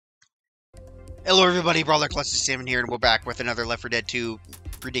Hello everybody, Brawler Cluster Salmon here, and we're back with another Left 4 Dead 2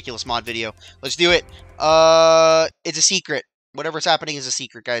 ridiculous mod video. Let's do it. It's a secret. Whatever's happening is a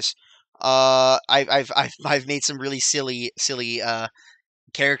secret, guys. I've made some really silly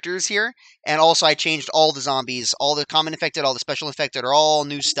characters here, and also I changed all the zombies, all the common infected, all the special infected are all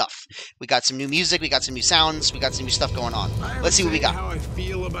new stuff. We got some new music, we got some new sounds, we got some new stuff going on. Let's see what we got. How I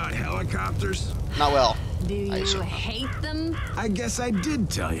feel about helicopters? Not well. Do you hate them? I guess I did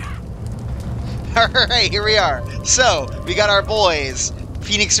tell you. Alright, here we are. So, we got our boys,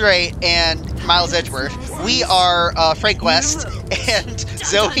 Phoenix Wright and Miles Edgeworth. We are Frank West, and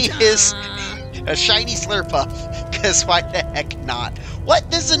Zoe is a shiny Slurpuff, because why the heck not? What?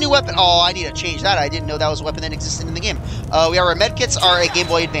 This is a new weapon. Oh, I need to change that. I didn't know that was a weapon that existed in the game. Our medkits are a Game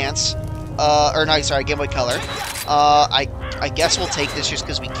Boy Advance. Game Boy Color. I guess we'll take this just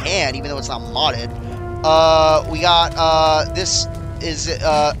because we can, even though it's not modded. We got, this is,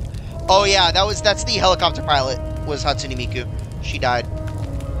 oh yeah, that's the helicopter pilot, was Hatsune Miku. She died.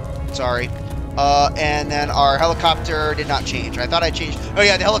 Sorry. And then our helicopter did not change. I thought I changed. Oh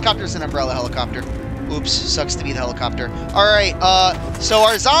yeah, the helicopter is an umbrella helicopter. Oops, sucks to be the helicopter. Alright, so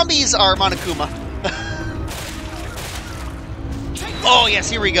our zombies are Monokuma. Oh yes,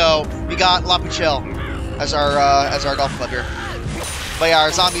 here we go. We got La Pucelle as our golf club here. But yeah,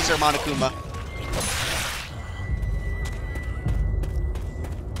 our zombies are Monokuma.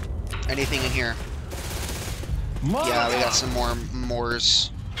 Anything in here? Yeah, we got some more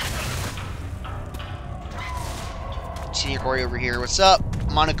Moors. Senior Corey over here. What's up,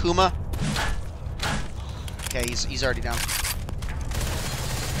 Monokuma? Okay, he's already down.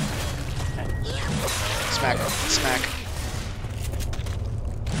 Smack, smack,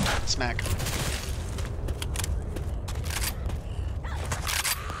 smack.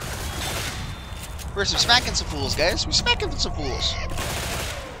 We're smacking some fools, guys. We're smacking some fools.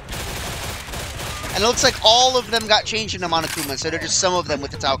 And it looks like all of them got changed into Monokuma, so they're just some of them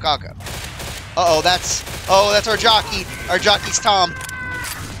with the Taokaka. Uh-oh, that's our jockey. Our jockey's Tom.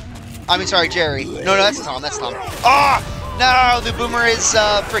 I mean, sorry, Jerry. No, that's Tom, that's Tom. Ah! No, the boomer is,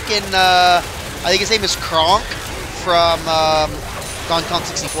 frickin', I think his name is Kronk from, Donkey Kong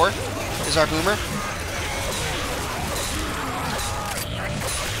 64 is our boomer.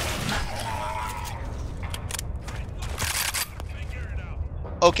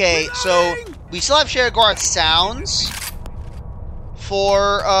 Okay, so we still have Sherigor's sounds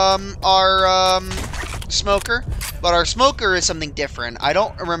for our smoker, but our smoker is something different. I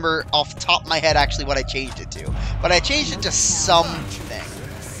don't remember off the top of my head actually what I changed it to, but I changed it to something.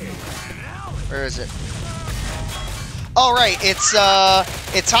 Where is it? Oh right, it's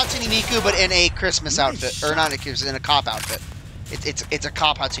Hatsune Miku, but in a Christmas outfit, or not a Christmas, in a cop outfit. It's a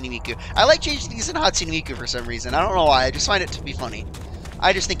cop Hatsune Miku. I like changing things in Hatsune Miku for some reason. I don't know why. I just find it to be funny.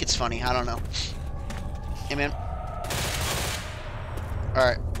 I just think it's funny. I don't know. Hey, man.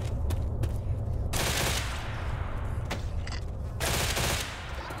 Alright.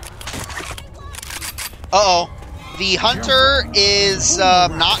 Uh-oh. The hunter is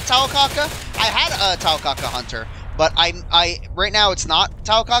not Taokaka. I had a Taokaka hunter, but right now it's not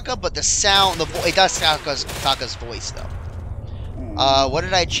Taokaka, but the sound, it does Taokaka's voice, though. What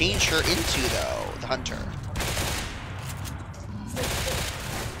did I change her into, though? The hunter.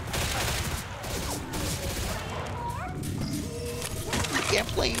 Can't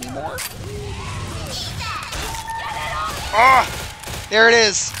play anymore. Ah, there it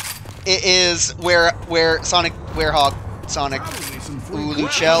is. It is where Sonic Sonic. Ooh,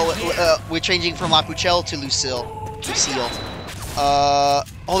 Lucille. We're changing from La Pucelle to Lucille.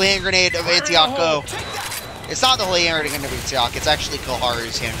 Holy hand grenade of Antiocho. It's not the holy hand grenade of Antioch. It's actually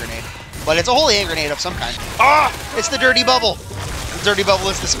Koharu's hand grenade, but it's a holy hand grenade of some kind. Ah, it's the dirty bubble. The dirty bubble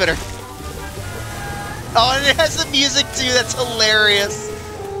is the spitter. Oh, and it has the music too. That's hilarious.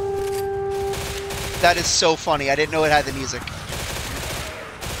 That is so funny. I didn't know it had the music.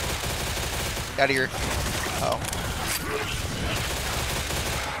 Out of here. Oh.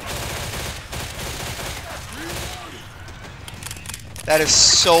 That is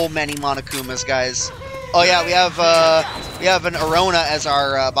so many Monokumas, guys. Oh yeah, we have an Arona as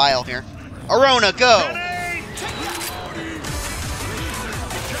our bile here. Arona, go!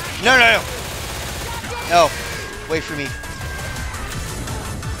 No. No, wait for me.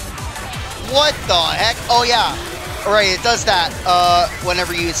 What the heck? Oh yeah, alright, it does that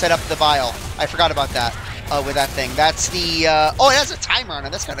whenever you set up the vial. I forgot about that with that thing. That's the, oh, it has a timer on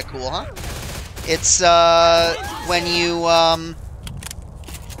it. That's kind of cool, huh? It's when you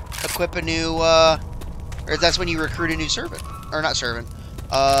equip a new, or that's when you recruit a new servant. Or not servant,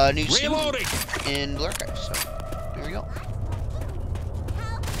 new student in Blue Archive. So, there we go.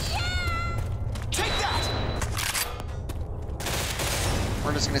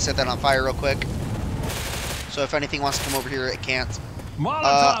 We're just gonna set that on fire real quick. So if anything wants to come over here, it can't.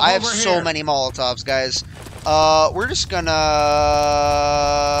 I have so many Molotovs, guys. We're just gonna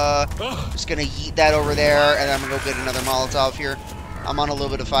yeet that over there, and I'm gonna go get another Molotov here. I'm on a little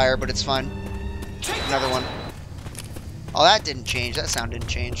bit of fire, but it's fine. Another one. Oh, that didn't change. That sound didn't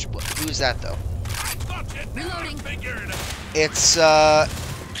change. Who's that though? Reloading. It's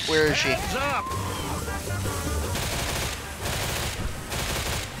where is she?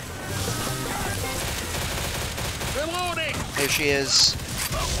 There she is.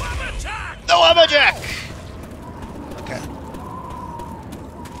 The Lumberjack! Okay.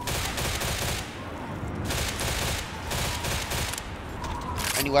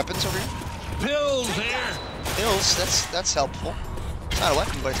 Any weapons over here? Pills here. Pills? That's helpful. It's not a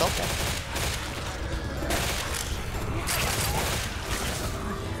weapon, but it's helpful.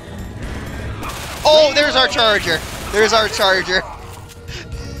 Oh, there's our charger. There's our charger.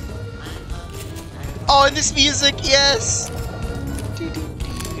 Oh, and this music, yes!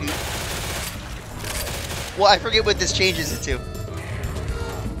 Well, I forget what this changes it to.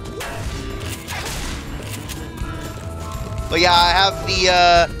 But yeah, I have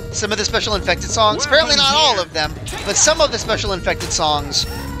the, some of the special infected songs. Apparently not all of them, but some of the special infected songs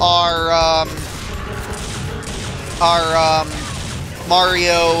are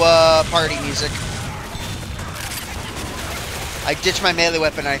Mario, party music. I ditched my melee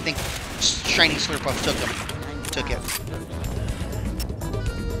weapon, and I think Shiny Slurpuff took it.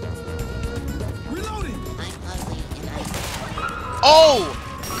 Oh!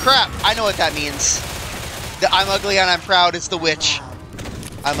 Crap! I know what that means. The I'm ugly and I'm proud is the witch.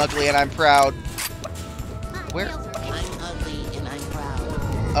 I'm ugly and I'm proud. Where? I'm ugly and I'm proud.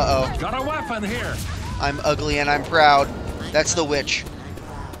 Uh-oh. Got a weapon here. I'm ugly and I'm proud. That's the witch.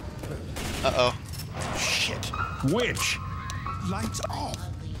 Uh-oh. Shit. Witch. Lights off.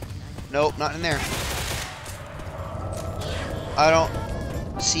 Nope, not in there. I don't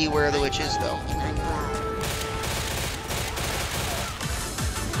see where the witch is, though.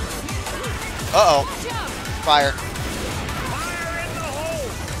 Uh-oh. Fire.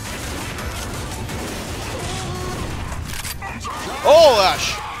 Oh,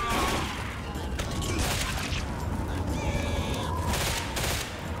 gosh.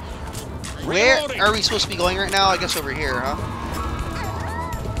 Where are we supposed to be going right now? I guess over here, huh?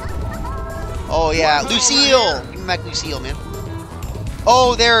 Oh, yeah. Lucille! Give me back Lucille, man.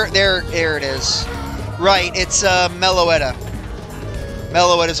 Oh, there it is. Right, it's, Meloetta.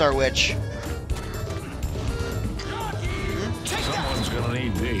 Meloetta's our witch. Someone's gonna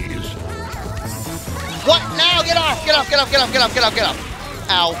need these. What? Now! Get off! Get off! Get off! Get off! Get off! Get off! Get off!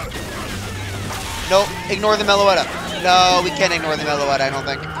 Ow. Nope. Ignore the Meloetta. No, we can't ignore the Meloetta, I don't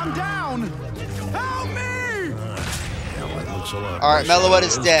think. I'm down. Help me! Alright,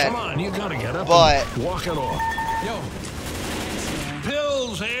 Meloetta's dead. Come on, you gotta get up But and walk it off. Yo.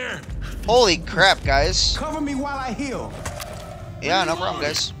 Pills here. holy crap, guys. Cover me while I heal. Yeah, no problem,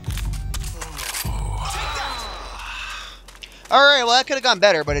 guys. Alright, well, that could have gone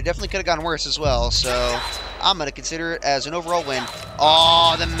better, but it definitely could have gone worse as well, so I'm going to consider it as an overall win.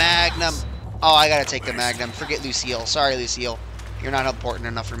 Oh, the Magnum. Oh, I got to take the Magnum. Forget Lucille. Sorry, Lucille. You're not important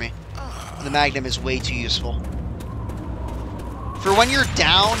enough for me. The Magnum is way too useful. For when you're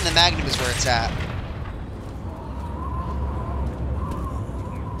down, the Magnum is where it's at.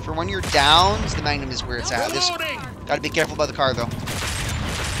 For when you're down, the Magnum is where it's at. This, gotta be careful by the car, though.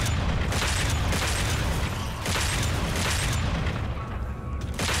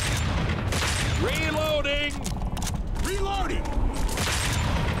 Reloading. Reloading.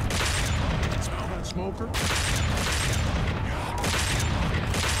 Smell that smoker?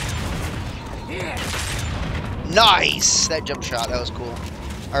 Nice! That jump shot, that was cool.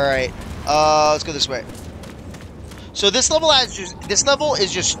 Alright, let's go this way. So this level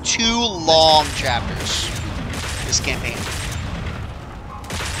is just 2 long chapters. This campaign.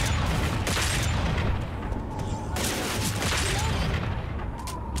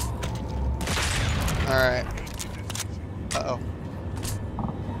 Alright. Uh-oh.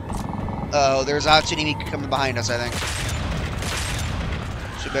 Uh-oh, there's Hatsune Miku coming behind us, I think.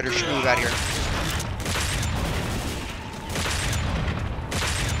 So we better move out here.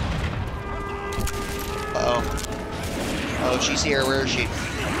 Uh-oh. Oh, she's here. Where is she?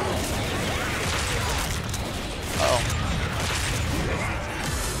 Uh-oh.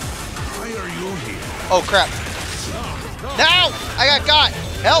 Why are you here? Oh, crap. No! I got got!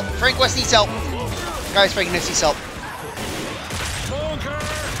 Help! Frank West needs help. Guys, Frank West needs help. Smoker.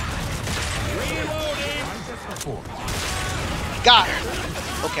 Reloading. Got her.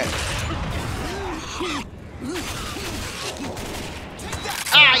 Okay.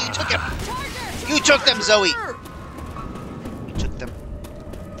 Ah, you took him. You took them, Zoe. You took them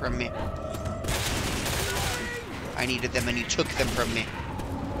from me. I needed them, and you took them from me.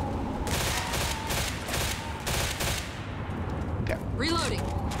 Okay. Reloading.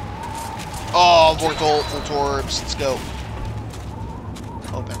 Oh, more gold, full orbs. Let's go.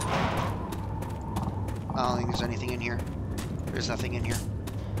 Open. I don't think there's anything in here. There's nothing in here.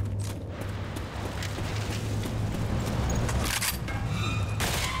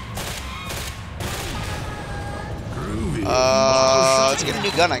 Let's get a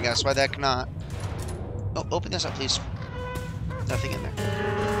new gun, I guess. Why the heck not? Oh, open this up, please. Nothing in there.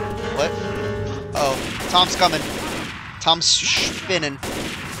 What? Oh, Tom's coming. Tom's spinning.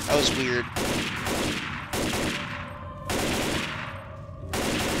 That was weird.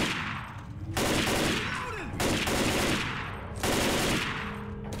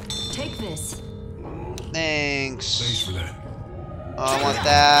 Take this. Thanks. Thanks for that. I want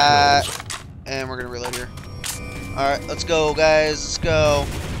that. And we're gonna reload here. Alright, let's go, guys. Let's go.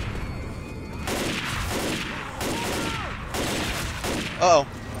 Uh-oh.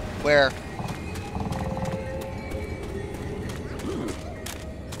 Where?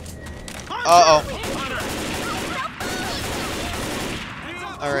 Uh-oh.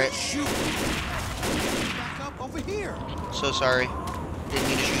 Alright. Back up over here. So sorry. Didn't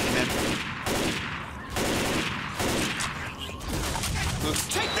mean to shoot you, man.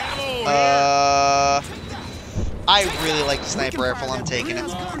 I really like the sniper rifle. I'm taking it.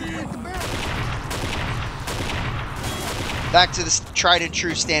 Back to this tried and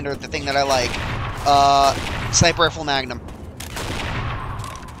true standard, the thing that I like. Sniper rifle Magnum.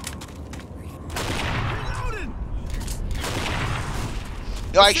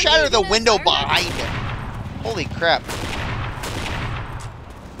 Yo, I shattered the window behind him. Holy crap.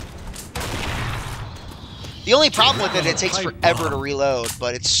 The only problem with it takes forever to reload,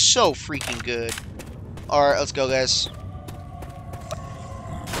 but it's so freaking good. Alright, let's go, guys.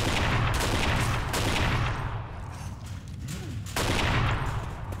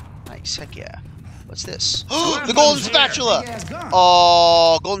 Nice, heck yeah. What's this? The golden spatula!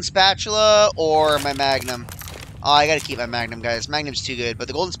 Oh, golden spatula or my Magnum? Oh, I gotta keep my Magnum, guys. Magnum's too good, but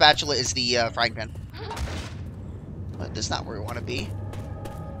the golden spatula is the frying pan. But that's not where we want to be.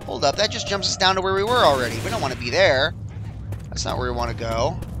 Hold up, that just jumps us down to where we were already. We don't want to be there. That's not where we want to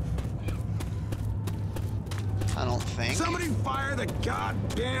go. I don't think. Somebody fire the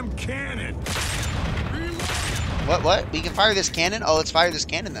goddamn cannon. What? We can fire this cannon? Oh, let's fire this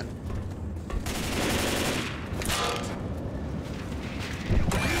cannon then.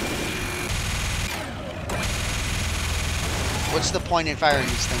 What's the point in firing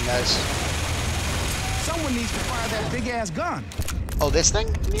this thing, guys? Someone needs to fire that big ass gun. Oh, this thing?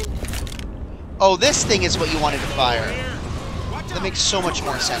 I mean? Oh, this thing is what you wanted to fire. That makes so much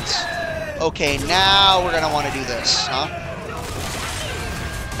more sense. Okay, now we're gonna want to do this, huh?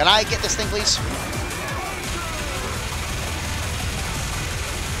 Can I get this thing, please?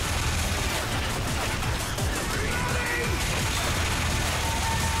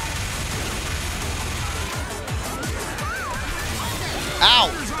 Ow!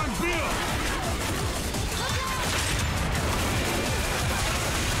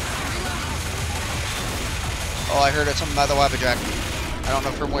 Oh, I heard something about the Wabajack. I don't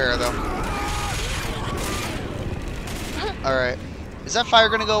know from where, though. Alright. Is that fire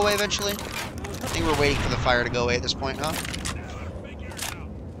going to go away eventually? I think we're waiting for the fire to go away at this point, huh?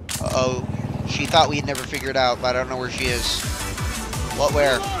 Uh-oh. She thought we'd never figure it out, but I don't know where she is. What,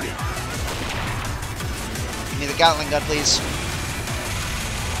 where? Give me the Gatling gun, please.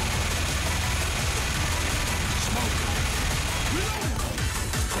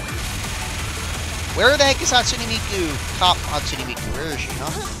 Where the heck is Hatsune Miku? Top Hatsune Miku. Where is she,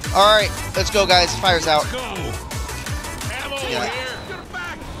 huh? Alright, let's go, guys. Fire's out. Yeah.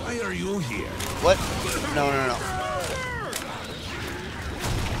 Why are you here? What? No.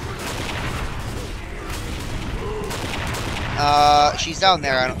 She's down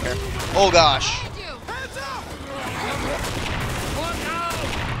there. I don't care. Oh, gosh.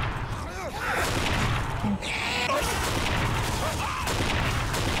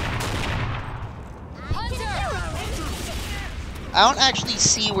 I don't actually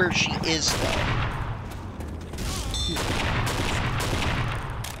see where she is, though.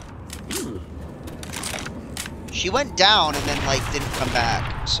 She went down and then, like, didn't come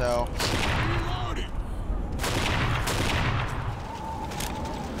back, so...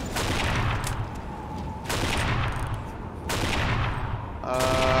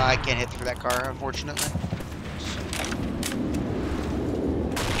 I can't hit through that car, unfortunately.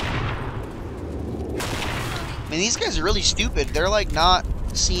 I mean, these guys are really stupid. They're, like, not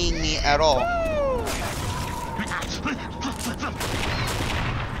seeing me at all.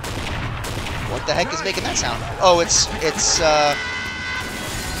 What the heck is making that sound? Oh, it's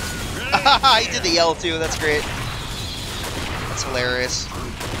he did the yell too, that's great. That's hilarious.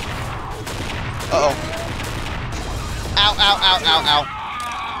 Uh-oh. Ow, ow, ow, ow, ow.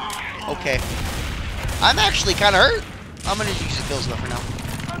 Okay. I'm actually kind of hurt. I'm gonna use the pills though for now.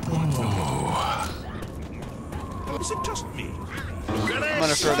 Is it just me? I'm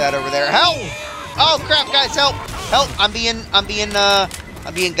gonna throw that over there. Help! Oh crap, guys, help! Help! I'm being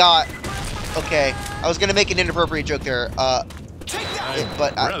got. Okay, I was gonna make an inappropriate joke there.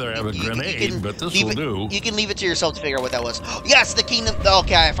 But Rather have a grenade, but this will do. You can leave it to yourself to figure out what that was. Yes, the kingdom.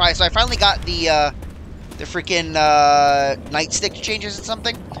 Okay, so I finally got the freaking nightstick changes and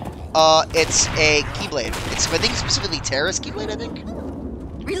something. It's a keyblade. It's I think specifically Terra's keyblade. I think.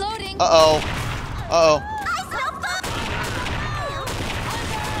 Reloading.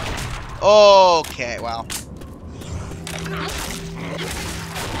 Okay, wow.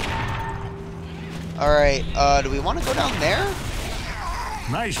 Alright, do we want to go down there?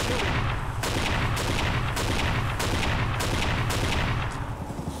 Nice.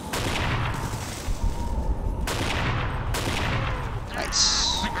 Nice.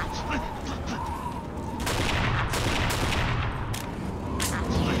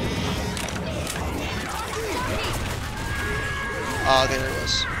 Oh, there it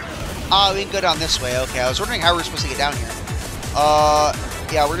was. Oh, we can go down this way. Okay, I was wondering how we're supposed to get down here.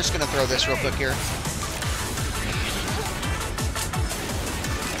 Yeah, we're just gonna throw this real quick here.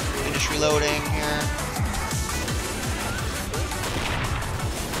 Finish reloading here.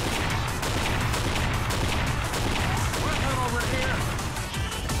 I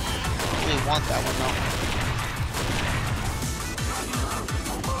don't really want that one though.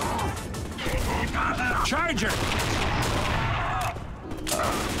 Charger.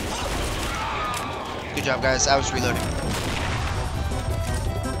 Good job, guys. I was reloading.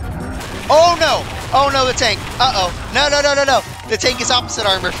 Oh no! Oh no, the tank. Uh-oh. No. The tank is opposite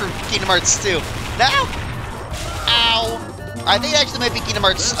armor from Kingdom Hearts 2. No! Ow! I think it actually might be Kingdom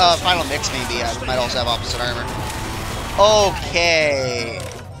Hearts Final Mix, maybe. It might also have opposite armor. Okay.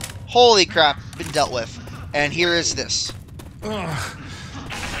 Holy crap. Been dealt with. And here is this.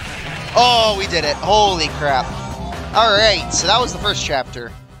 Oh, we did it. Holy crap. Alright, so that was the first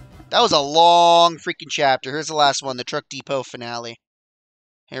chapter. That was a long freaking chapter. Here's the last one, the Truck Depot finale.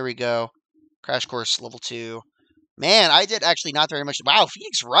 Here we go. Crash Course level 2. Man, I did actually not very much. Wow,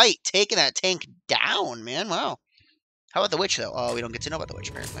 Phoenix Wright taking that tank down, man. Wow. How about the Witch, though? Oh, we don't get to know about the Witch,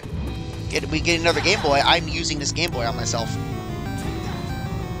 apparently. We get another Game Boy. I'm using this Game Boy on myself.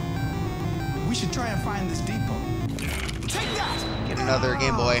 We should try and find this depot. Take that! Get another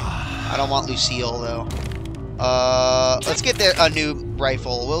Game Boy. I don't want Lucille, though. Let's get a new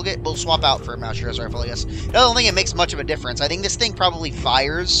rifle. We'll swap out for a Master's rifle, I guess. I don't think it makes much of a difference. I think this thing probably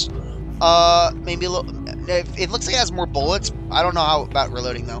fires, maybe a little. It looks like it has more bullets. I don't know how about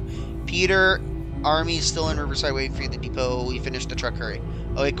reloading though. Peter, Army's still in Riverside waiting for the depot. We finished the truck. Hurry.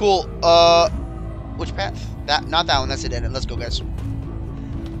 Okay, cool. Which path? Not that one. That's it. Let's go, guys.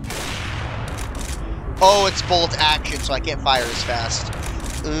 Oh, it's bolt action, so I can't fire as fast.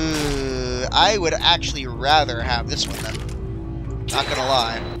 I would actually rather have this one then. Not gonna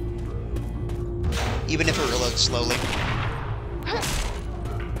lie. Even if it reloads slowly.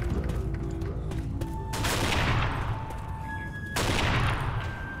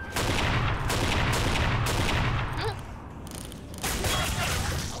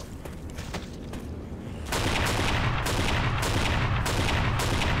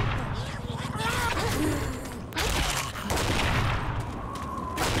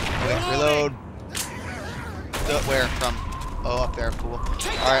 Reload. Where from? Oh, up there. Cool.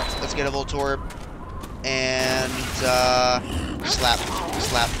 Alright, let's get a Voltorb. And, slap.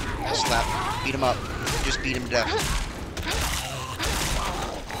 Beat him up. Just beat him to death.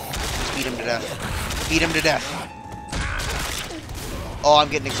 Beat him to death. Oh, I'm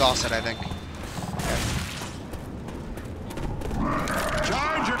getting exhausted, I think. Okay.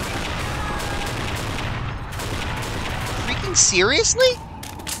 Charger. Freaking seriously?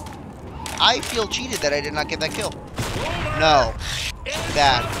 I feel cheated that I did not get that kill. No.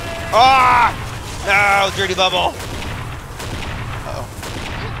 Bad. Ah! No, dirty bubble. Uh-oh.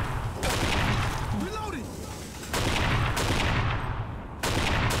 Reloading.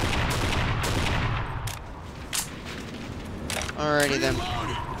 Alrighty then.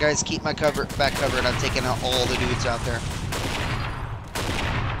 Guys, keep my back covered. I'm taking out all the dudes out there.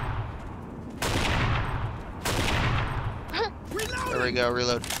 There we go,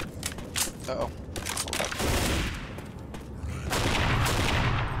 reload. Uh-oh.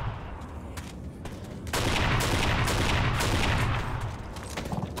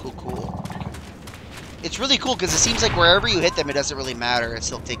 really cool because it seems like wherever you hit them, it doesn't really matter. It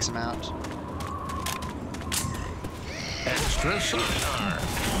still takes them out. Extra sonar.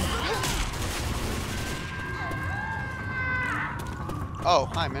 Oh,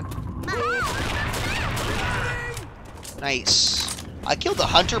 hi, man. Nice. I killed the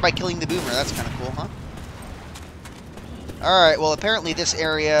hunter by killing the boomer. That's kind of cool, huh? Alright, well, apparently this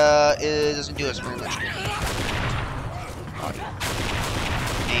area doesn't do us very much good.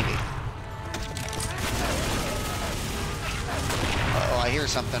 Maybe. Uh-oh, I hear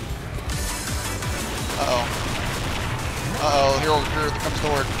something. Uh-oh. Uh-oh, here comes the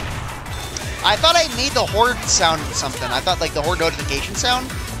horde. I thought I made the horde sound something. I thought, like, the horde notification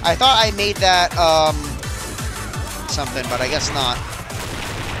sound. I thought I made that, something, but I guess not.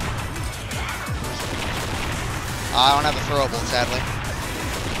 I don't have a throwable, sadly.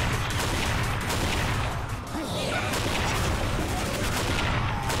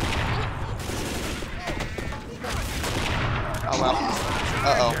 Oh, well.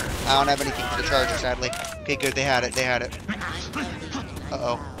 Uh-oh. I don't have anything for the charger, sadly. Okay, good. They had it. They had it.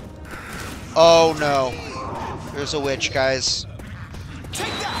 Uh-oh. Oh, no. There's a witch, guys. Take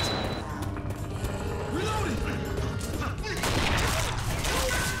that! Reloading!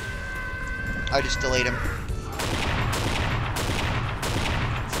 I just delayed him.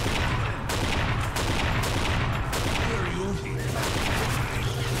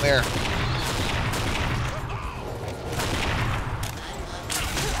 Where?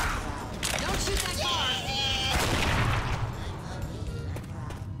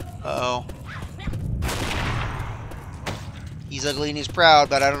 Uh-oh. He's ugly and he's proud,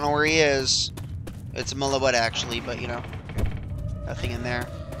 but I don't know where he is. It's a Millwood, actually, but, you know. Nothing in there.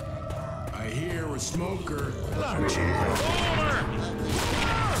 I hear a smoker.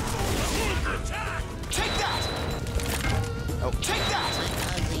 Take that! Oh. Take that!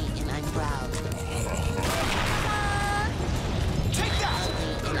 I'm ugly and I'm proud. Take that!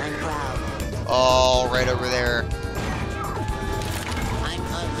 Ugly and I'm proud. Oh, right over there. I'm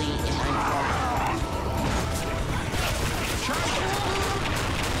ugly and I'm proud.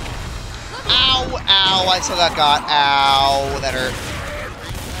 Ow, ow, I still got Ow, that hurt.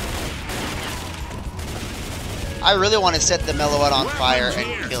 I really want to set the Millwood on fire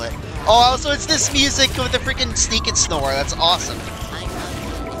and kill it. Oh, also it's this music with the freaking sneak and snore. That's awesome. I'm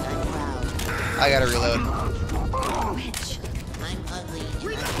ugly and I'm proud. I gotta reload. Witch. I'm ugly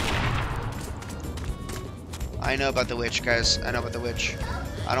and I'm I know about the witch, guys. I know about the witch.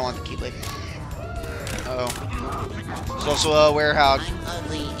 I don't want the Keyblade. Uh-oh. There's also a warehouse. I'm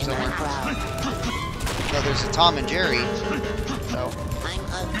ugly and Somewhere. I'm proud. No, there's a Tom and Jerry. So. I'm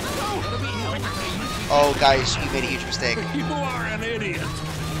ugly. Oh, guys, you made a huge mistake. You are an idiot.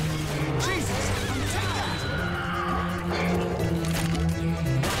 Jesus! Take that!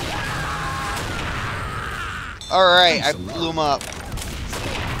 Alright, I blew him up.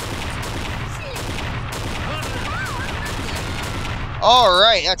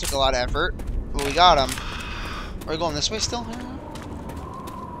 Alright, that took a lot of effort. But we got him. Are we going this way still?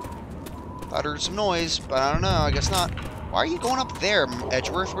 Thought I heard some noise, but I don't know. I guess not. Why are you going up there,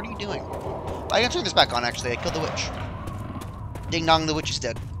 Edgeworth? What are you doing? I can turn this back on, actually. I killed the witch. Ding dong, the witch is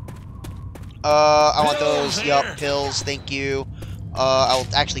dead. I want those. Yup, pills. Thank you. I'll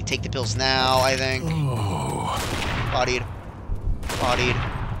actually take the pills now, I think. Bodied. Bodied.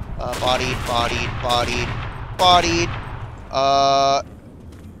 Bodied, bodied, bodied, bodied.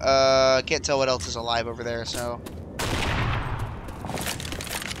 Can't tell what else is alive over there, so.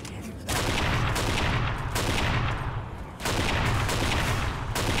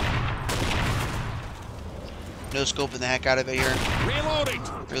 No scoping the heck out of it here. Reloading.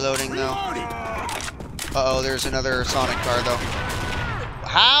 Reloading, though. Uh-oh, there's another Sonic car, though.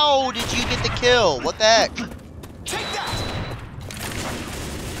 How did you get the kill? What the heck? Take that!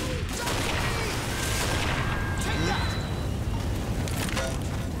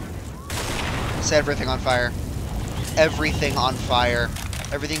 Set everything on fire. Everything on fire.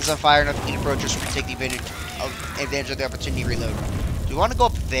 Everything's on fire. Nothing can approach us. We can take the advantage of the opportunity to reload. Do we want to go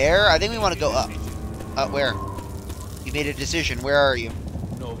up there? I think we want to go up. Where? You made a decision. Where are you?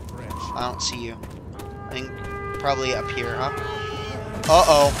 No French. I don't see you. I think probably up here, huh?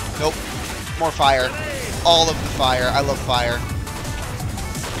 Uh-oh. Nope. More fire. All of the fire. I love fire.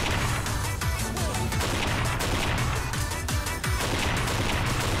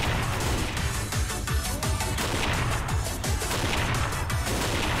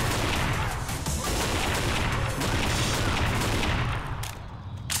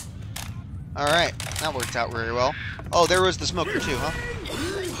 Alright. That worked out very well. Oh, there was the smoker too, huh?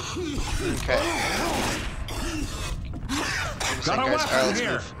 Okay. Got a Alright, weapon let's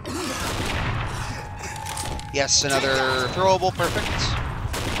here. move. Yes, another throwable. Perfect.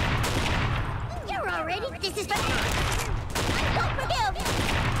 You're already. This is for you.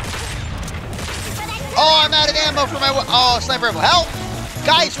 Oh, I'm out of ammo for my... Oh, sniper rifle. Help!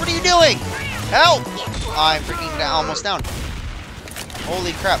 Guys, what are you doing? Help! I'm freaking almost down.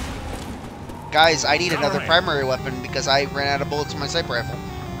 Holy crap. Guys, I need another primary weapon because I ran out of bullets in my sniper rifle.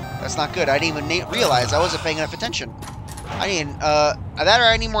 That's not good. I didn't even realize I wasn't paying enough attention. I need, that or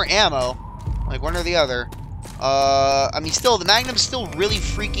I need more ammo. Like, one or the other. I mean, still, the Magnum's still really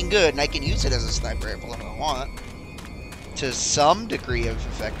freaking good, and I can use it as a sniper rifle if I want. To some degree of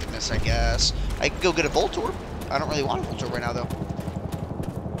effectiveness, I guess. I could go get a Voltorb. I don't really want a Voltorb right now, though.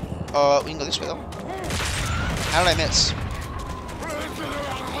 We can go this way, though. How did I miss?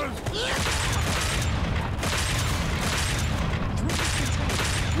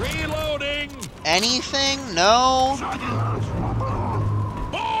 Reloading. Anything? No?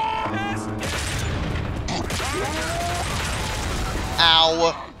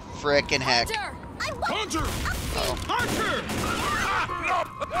 Ow. Frickin' heck. Hunter. Uh-oh. Hunter.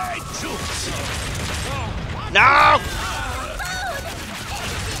 No!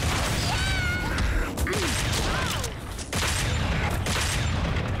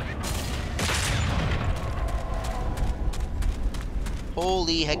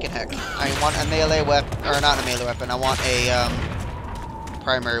 Holy heckin' heck. I want a melee weapon, or not a melee weapon, I want a,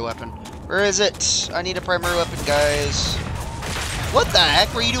 primary weapon. Where is it? I need a primary weapon, guys. What the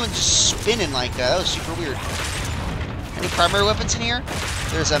heck were you doing just spinning like that? That was super weird. Any primary weapons in here?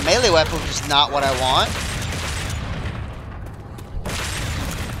 There's a melee weapon, which is not what I want.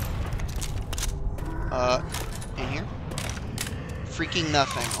 In here? Freaking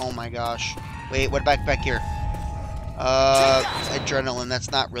nothing. Oh my gosh. Wait, what back here? Adrenaline.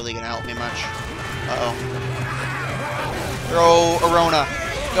 That's not really gonna help me much. Uh-oh. Throw Arona.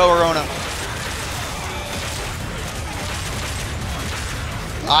 Go, Arona.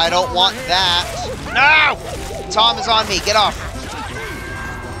 I don't want that. No! Tom is on me. Get off.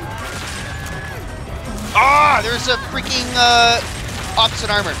 Ah! There's a freaking, opposite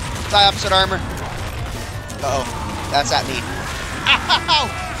armor. Die opposite armor. Uh-oh. That's at me. Ow!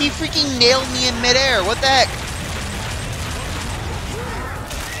 He freaking nailed me in midair. What the heck?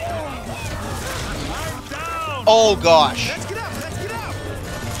 Oh, gosh. Let's get up. Let's get up.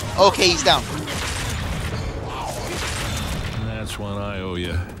 Okay, he's down. That's one I owe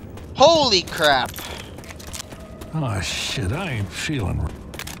you. Holy crap. Oh shit, I ain't feeling.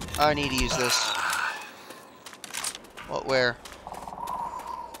 I need to use this. What, where?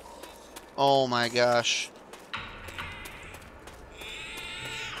 Oh my gosh.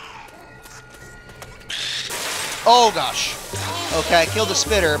 Oh gosh. Okay, I killed a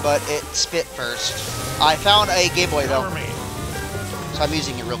spitter, but it spit first. I found a Game Boy though. So I'm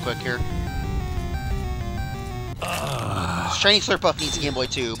using it real quick here. Shiny Slurpuff needs a Game Boy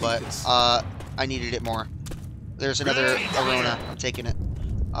too, but I needed it more. There's another Arona. I'm taking it.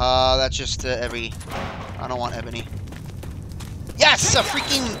 That's just Ebony. I don't want Ebony. Yes! A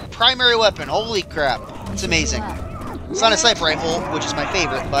freaking primary weapon. Holy crap. It's amazing. It's not a sniper rifle, which is my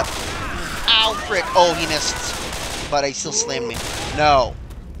favorite, but... Ow, frick. Oh, he missed. But he still slammed me. No.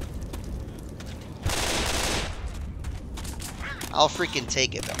 I'll freaking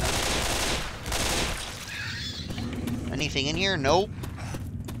take it, though. Anything in here? Nope.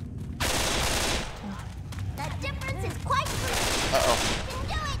 The difference is quite clear. Uh-oh. You can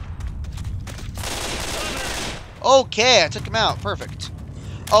do it. Okay, I took him out. Perfect.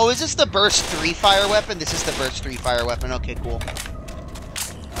 Oh, is this the Burst 3 fire weapon? This is the Burst 3 fire weapon. Okay, cool.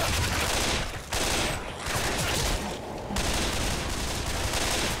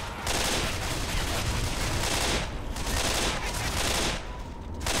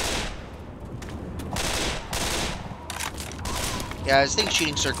 Yeah, I think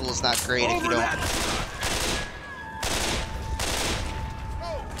shooting circle is not great if you don't.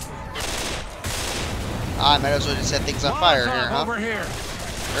 I might as well just set things on fire here, huh? Over here.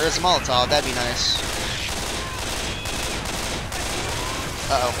 There's a Molotov, that'd be nice.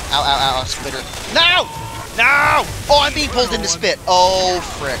 Uh-oh. Ow, ow, ow, spitter. No! No! Oh, I'm being pulled into spit. Oh,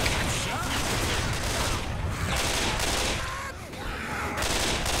 frick.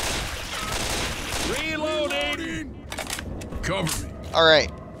 Reloading. Cover me.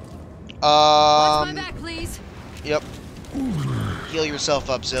 Alright. Watch my back, please. Yep. Heal yourself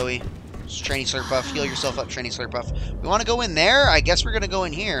up, Zoe. Training Slurpuff. Heal yourself up, Training Slurpuff. We want to go in there? I guess we're going to go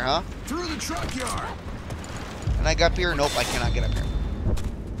in here, huh? Through the truck yard. Can I get up here? Nope, I cannot get up here.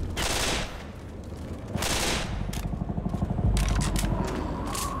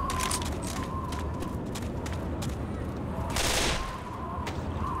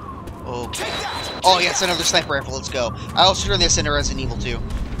 Okay. Oh, yes, another sniper rifle. Let's go. I also turned this into Resident Evil 2.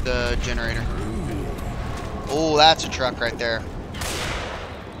 The generator. Oh, that's a truck right there.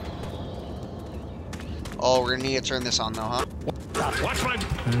 Oh, we're gonna need to turn this on, though, huh? Watch my...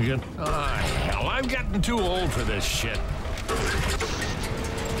 hell, I'm getting too old for this shit.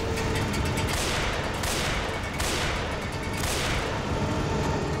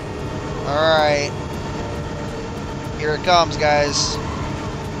 Alright. Here it comes, guys.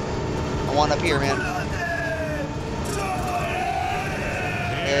 I want up here, man.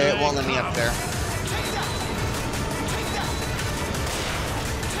 It won't let me up there.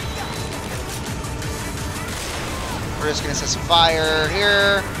 We're just gonna set some fire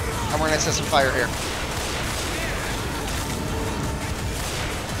here, and we're gonna set some fire here.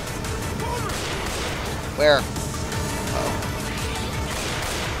 Where? Uh-oh.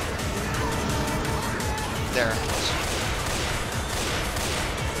 There.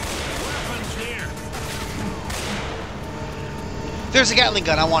 There's a Gatling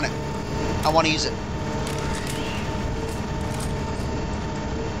gun. I want it. I want to use it.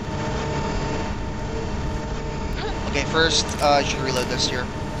 Okay, first, I should reload this here.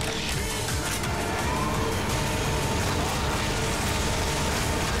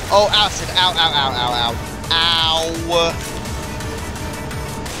 Oh, acid. Ow, ow, ow, ow, ow. Ow.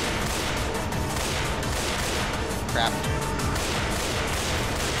 Crap.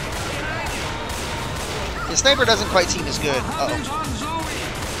 The sniper doesn't quite seem as good. Uh-oh.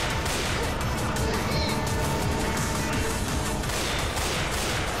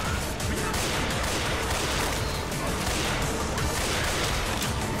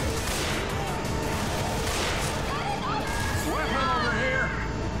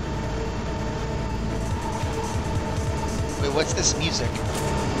 Wait, what's this music?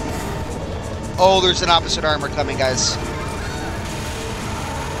 Oh, there's an opposite armor coming, guys.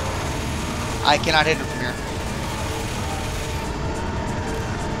 I cannot hit him from here.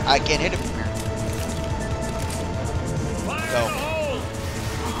 I can't hit him from here. Go.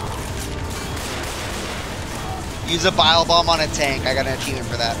 Use a bile bomb on a tank. I got an achievement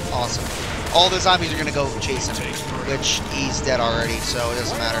for that. Awesome. All the zombies are going to go chase him, which he's dead already, so it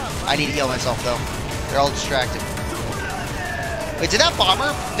doesn't matter. I need to heal myself, though. They're all distracted. Wait, did that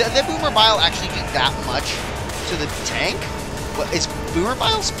bomber, did Boomer Bile actually do that much to the tank? What, is Boomer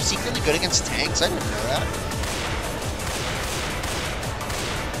Bile secretly good against tanks? I didn't know that.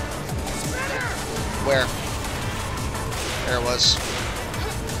 Where? There it was.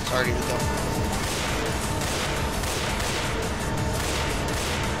 Sorry to go.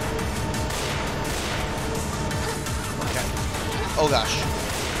 Okay. Oh gosh.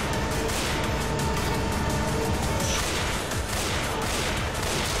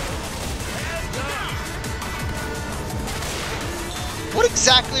 What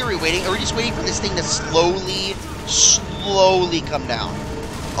exactly are we waiting? Are we just waiting for this thing to slowly come down?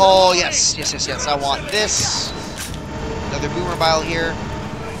 Oh, yes. Yes, yes, yes. I want this. Another Boomer Bile here.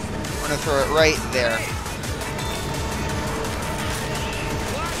 We're going to throw it right there.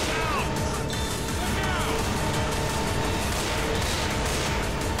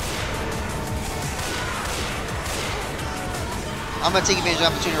 I'm going to take advantage of the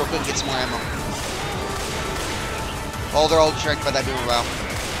opportunity real quick and get some more ammo. Oh, they're all distracted by that Boomer Bile.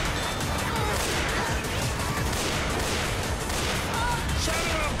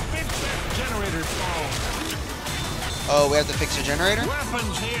 Oh, we have to fix the generator?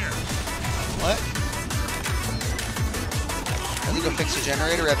 Weapons here. What? I have to go fix the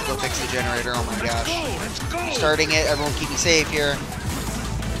generator? We have to go fix the generator. Oh my gosh. Starting it. Everyone keep me safe here.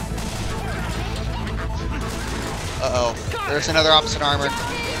 Uh-oh. There's another opposite armor.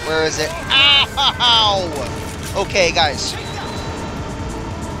 Where is it? Ow! Okay, guys.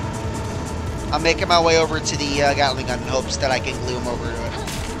 I'm making my way over to the Gatling gun in hopes that I can glue him over to it.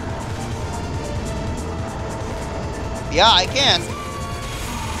 Yeah, I can.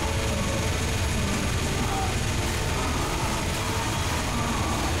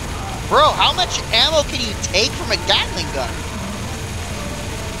 Bro, how much ammo can you take from a Gatling gun?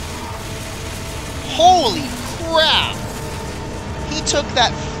 Holy crap! He took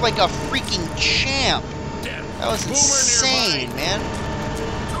that like a freaking champ. That was insane, man.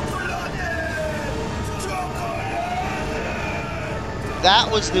 That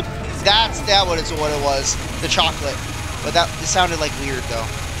was the... That's what it was. The chocolate. But that it sounded like weird, though.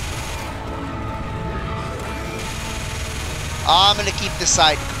 I'm gonna keep this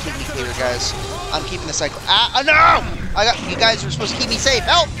side completely clear, guys. I'm keeping the side... Ah, no! You guys are supposed to keep me safe.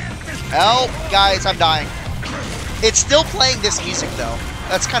 Help! Help! Guys, I'm dying. It's still playing this music, though.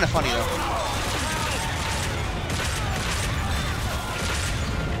 That's kind of funny, though.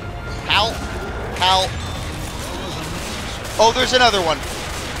 Help! How? Oh, there's another one.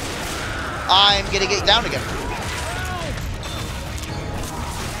 I'm gonna get down again.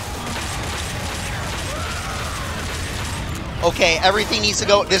 Okay, everything needs to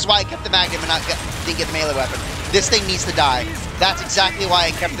go. This is why I kept the Magnum and didn't get the melee weapon. This thing needs to die. That's exactly why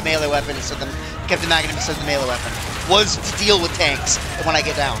I kept the melee weapon instead of kept the Magnum instead of the melee weapon. Was to deal with tanks when I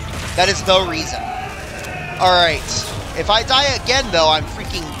get down. That is the reason. Alright. If I die again, though, I'm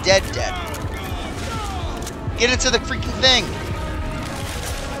freaking dead. Get into the freaking thing.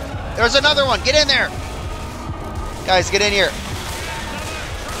 There's another one. Get in there. Guys, get in here.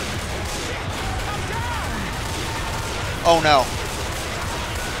 Oh, no.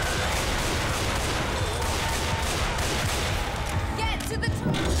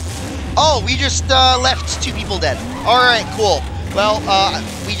 Oh, we just left 2 people dead. Alright, cool. Well,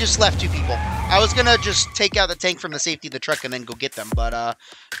 we just left 2 people. I was gonna just take out the tank from the safety of the truck and then go get them, but,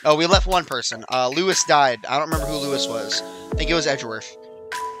 oh, we left 1 person. Lewis died. I don't remember who Lewis was. I think it was Edgeworth.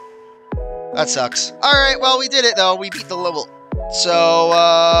 That sucks. Alright, well, we did it, though. We beat the level. So,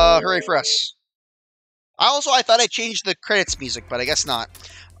 hooray for us. I thought I changed the credits music, but I guess not.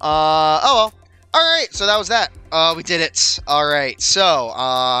 Oh well. Alright, so that was that. We did it. Alright, so,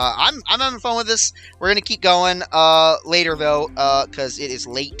 I'm having fun with this. We're gonna keep going, later, though, because it is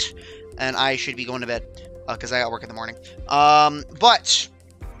late, and I should be going to bed, because I got work in the morning. But,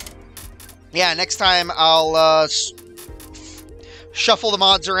 yeah, next time I'll, shuffle the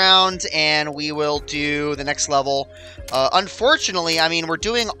mods around, and we will do the next level. Unfortunately, I mean,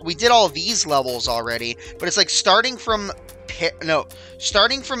 we did all these levels already, but it's like starting from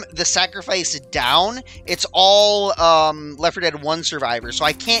the sacrifice down, it's all Left 4 Dead 1 survivors, so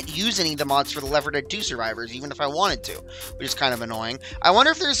I can't use any of the mods for the Left 4 Dead 2 survivors, even if I wanted to, which is kind of annoying. I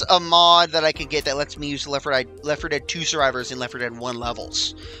wonder if there's a mod that I could get that lets me use the Left 4 Dead 2 survivors in Left 4 Dead 1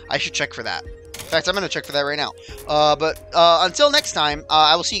 levels. I should check for that. In fact, I'm going to check for that right now. But until next time,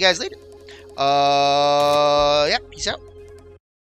 I will see you guys later. Yeah, peace out.